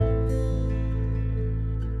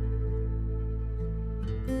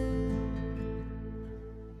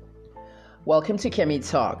Welcome to Kemi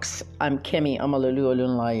Talks. I'm Kemi Amalolu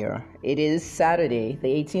Olunlayo. It is Saturday, the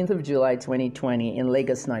 18th of July, 2020 in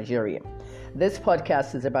Lagos, Nigeria. This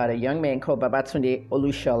podcast is about a young man called Babatunde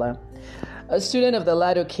Olushola, a student of the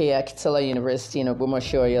Ladoke Akitola University in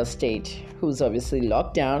Ogbomoso, Oyo State, who's obviously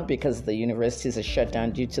locked down because the universities are shut down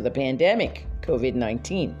due to the pandemic,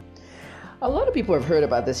 COVID-19. A lot of people have heard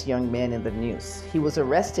about this young man in the news. He was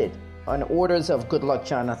arrested on orders of Goodluck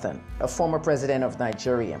Jonathan, a former president of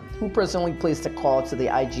Nigeria, who personally placed a call to the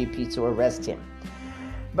IGP to arrest him.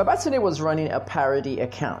 Babatunde was running a parody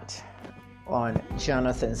account on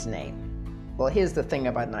Jonathan's name. Well, here's the thing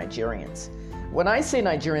about Nigerians. When I say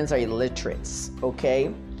Nigerians are illiterates,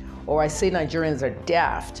 okay, or I say Nigerians are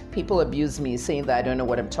daft, people abuse me saying that I don't know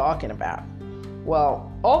what I'm talking about.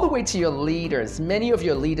 Well, all the way to your leaders. Many of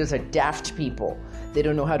your leaders are daft people. They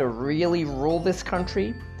don't know how to really rule this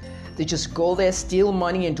country. They just go there, steal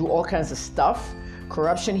money, and do all kinds of stuff.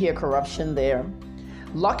 Corruption here, corruption there.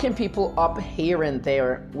 Locking people up here and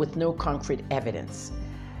there with no concrete evidence.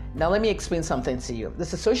 Now, let me explain something to you.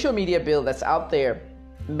 There's a social media bill that's out there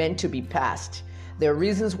meant to be passed. There are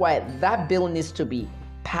reasons why that bill needs to be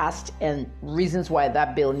passed and reasons why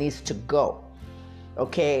that bill needs to go.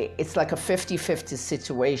 Okay, it's like a 50-50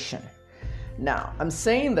 situation. Now, I'm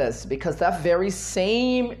saying this because that very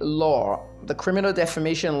same law, the criminal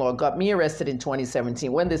defamation law, got me arrested in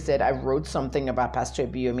 2017 when they said I wrote something about Pastor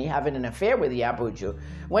Ibiyomi having an affair with Yabojo,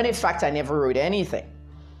 when in fact I never wrote anything.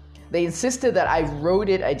 They insisted that I wrote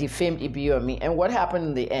it, I defamed Ibiyomi, and what happened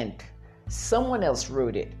in the end? Someone else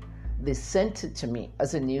wrote it. They sent it to me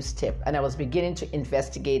as a news tip, and I was beginning to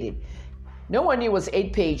investigate it. No one knew it was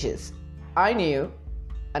 8 pages. I knew,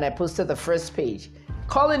 and I posted the first page,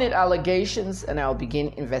 calling it allegations, and I'll begin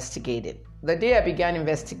investigating. The day I began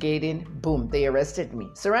investigating, boom, they arrested me.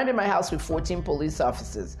 Surrounded my house with 14 police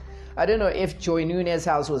officers. I don't know if Joy Nunez's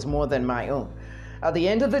house was more than my own. At the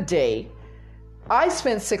end of the day, I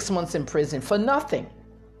spent 6 months in prison for nothing.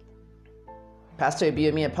 Pastor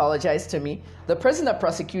Ibiyomi apologized to me. The person that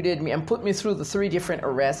prosecuted me and put me through the 3 different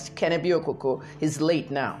arrests, Kennedy Okoko, is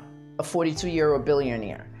late now, a 42-year-old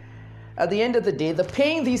billionaire. At the end of the day, the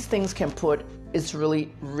pain these things can put is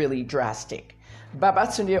really, really drastic.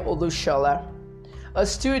 Babatunde Olushola, a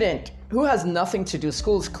student who has nothing to do,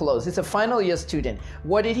 school's closed. He's a final year student.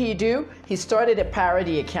 What did he do? He started a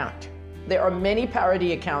parody account. There are many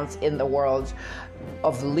parody accounts in the world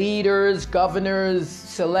of leaders, governors,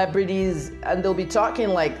 celebrities, and they'll be talking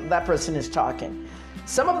like that person is talking.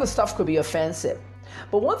 Some of the stuff could be offensive.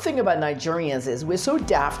 But one thing about Nigerians is we're so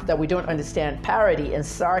daft that we don't understand parody and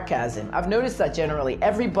sarcasm. I've noticed that generally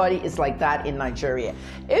everybody is like that in Nigeria.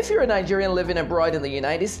 If you're a Nigerian living abroad in the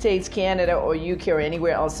United States, Canada, or UK, or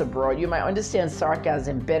anywhere else abroad, you might understand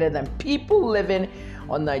sarcasm better than people living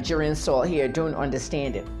on Nigerian soil here don't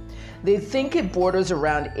understand it. They think it borders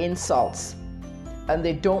around insults, and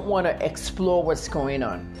they don't want to explore what's going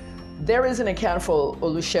on. There is an account for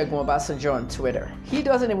Olusegun Obasanjo on Twitter. He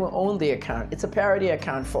doesn't even own the account. It's a parody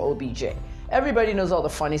account for OBJ. Everybody knows all the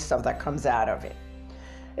funny stuff that comes out of it.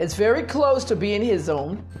 It's very close to being his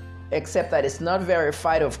own, except that it's not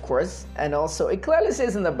verified, of course. And also, it clearly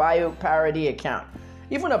says in the bio parody account.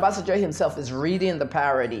 Even Obasanjo himself is reading the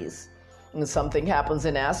parodies. When something happens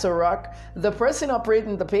in Aso Rock, the person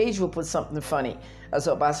operating the page will put something funny as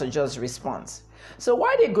Obasanjo's response. So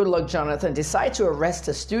why did Goodluck Jonathan decide to arrest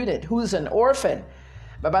a student who's an orphan?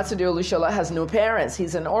 Babatunde Olushola has no parents.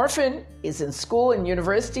 He's an orphan, he's in school and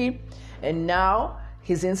university, and now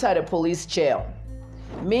he's inside a police jail.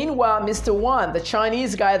 Meanwhile, Mr. Wan, the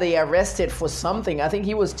Chinese guy they arrested for something, I think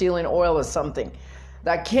he was stealing oil or something,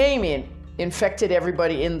 that came in, infected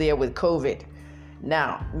everybody in there with COVID.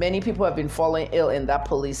 Now, many people have been falling ill in that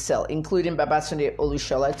police cell, including Babatunde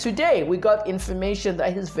Olushola. Today, we got information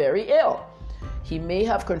that he's very ill. He may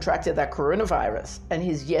have contracted that coronavirus, and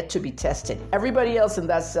he's yet to be tested. Everybody else in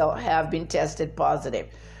that cell have been tested positive.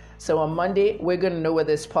 So on Monday, we're going to know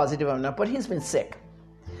whether it's positive or not, but he's been sick.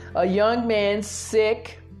 A young man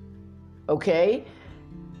sick, okay?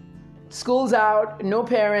 School's out, no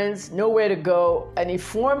parents, nowhere to go, and he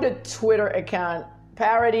formed a Twitter account,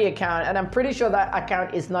 parody account, and I'm pretty sure that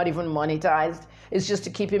account is not even monetized. It's just to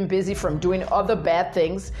keep him busy from doing other bad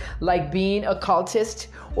things like being a cultist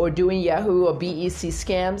or doing Yahoo or BEC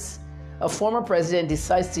scams. A former president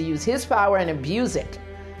decides to use his power and abuse it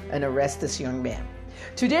and arrest this young man.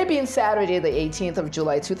 Today being Saturday, the 18th of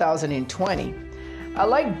July, 2020, I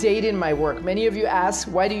like dating my work. Many of you ask,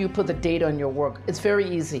 why do you put the date on your work? It's very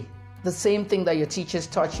easy. The same thing that your teachers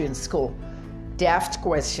taught you in school. Daft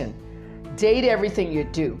question. Date everything you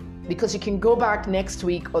do, because you can go back next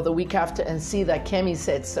week or the week after and see that Kemi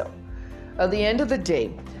said so. At the end of the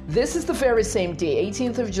day, this is the very same day,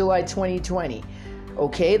 18th of July 2020,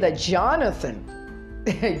 okay, that Jonathan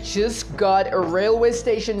just got a railway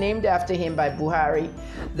station named after him by Buhari.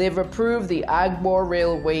 They've approved the Agbo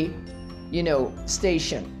Railway,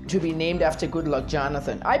 station to be named after Goodluck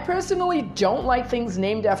Jonathan. I personally don't like things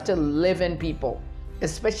named after living people,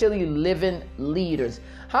 especially living leaders.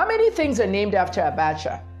 How many things are named after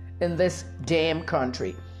Abacha in this damn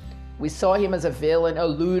country? We saw him as a villain, a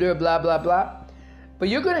looter, blah, blah, blah. But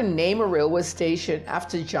you're going to name a railway station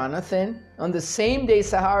after Jonathan on the same day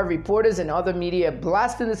Sahara reporters and other media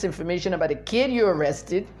blasting this information about a kid you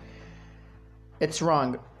arrested? It's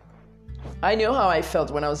wrong. I know how I felt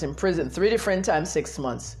when I was in prison 3 different times, 6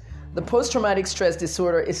 months. The post-traumatic stress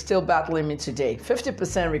disorder is still battling me today,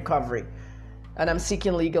 50% recovery, and I'm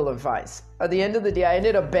seeking legal advice. At the end of the day, I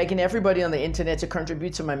ended up begging everybody on the internet to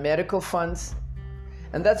contribute to my medical funds,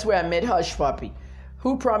 and that's where I met Hush Puppy,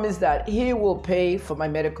 who promised that he will pay for my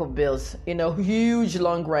medical bills in a huge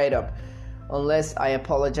long write-up unless I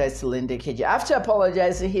apologize to Linda Ikeja. After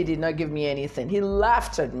apologizing, he did not give me anything. He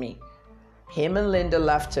laughed at me. Him and Linda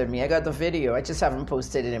laughed at me. I got the video. I just haven't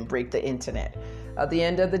posted it and break the internet. At the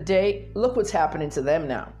end of the day, look what's happening to them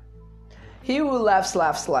now. He who laughs,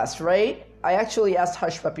 laughs last, right? I actually asked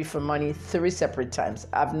Hush Puppy for money 3 separate times.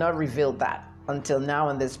 I've not revealed that until now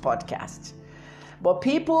in this podcast. But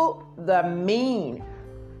people that mean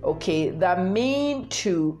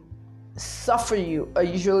to suffer you are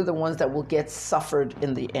usually the ones that will get suffered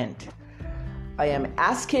in the end. I am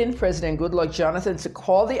asking President Goodluck Jonathan to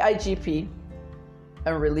call the IGP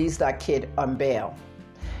and release that kid on bail.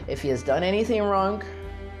 If he has done anything wrong,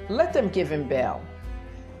 let them give him bail.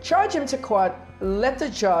 Charge him to court, let the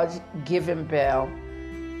judge give him bail,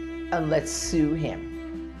 and let's sue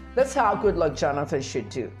him. That's how Goodluck Jonathan should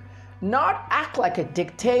do. Not act like a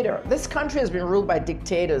dictator. This country has been ruled by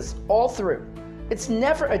dictators all through. It's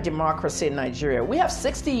never a democracy in Nigeria. We have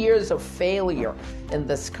 60 years of failure in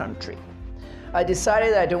this country. I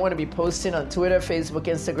decided I don't want to be posting on Twitter, Facebook,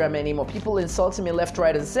 Instagram anymore. People insulting me left,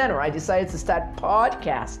 right, and center. I decided to start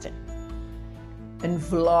podcasting and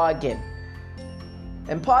vlogging.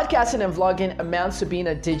 And podcasting and vlogging amounts to being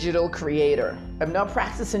a digital creator. I'm not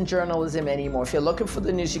practicing journalism anymore. If you're looking for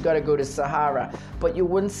the news, you got to go to Sahara. But you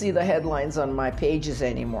wouldn't see the headlines on my pages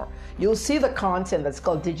anymore. You'll see the content that's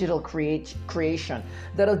called digital creation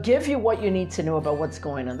that'll give you what you need to know about what's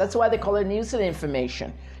going on. That's why they call it news and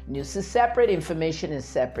information. News is separate, information is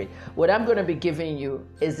separate. What I'm going to be giving you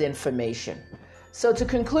is information. So to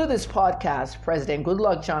conclude this podcast, President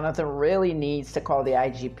Goodluck Jonathan really needs to call the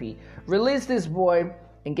IGP, release this boy,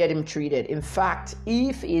 and get him treated. In fact,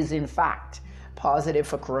 if he is in fact positive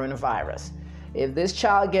for coronavirus, if this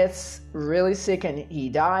child gets really sick and he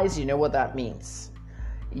dies, you know what that means.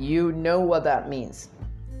 You know what that means.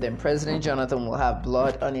 Then President Jonathan will have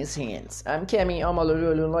blood on his hands. I'm Kemi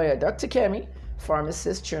Omalolu lawyer, Dr. Kemi,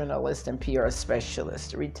 pharmacist, journalist, and PR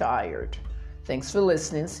specialist, retired. Thanks for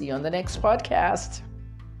listening. See you on the next podcast.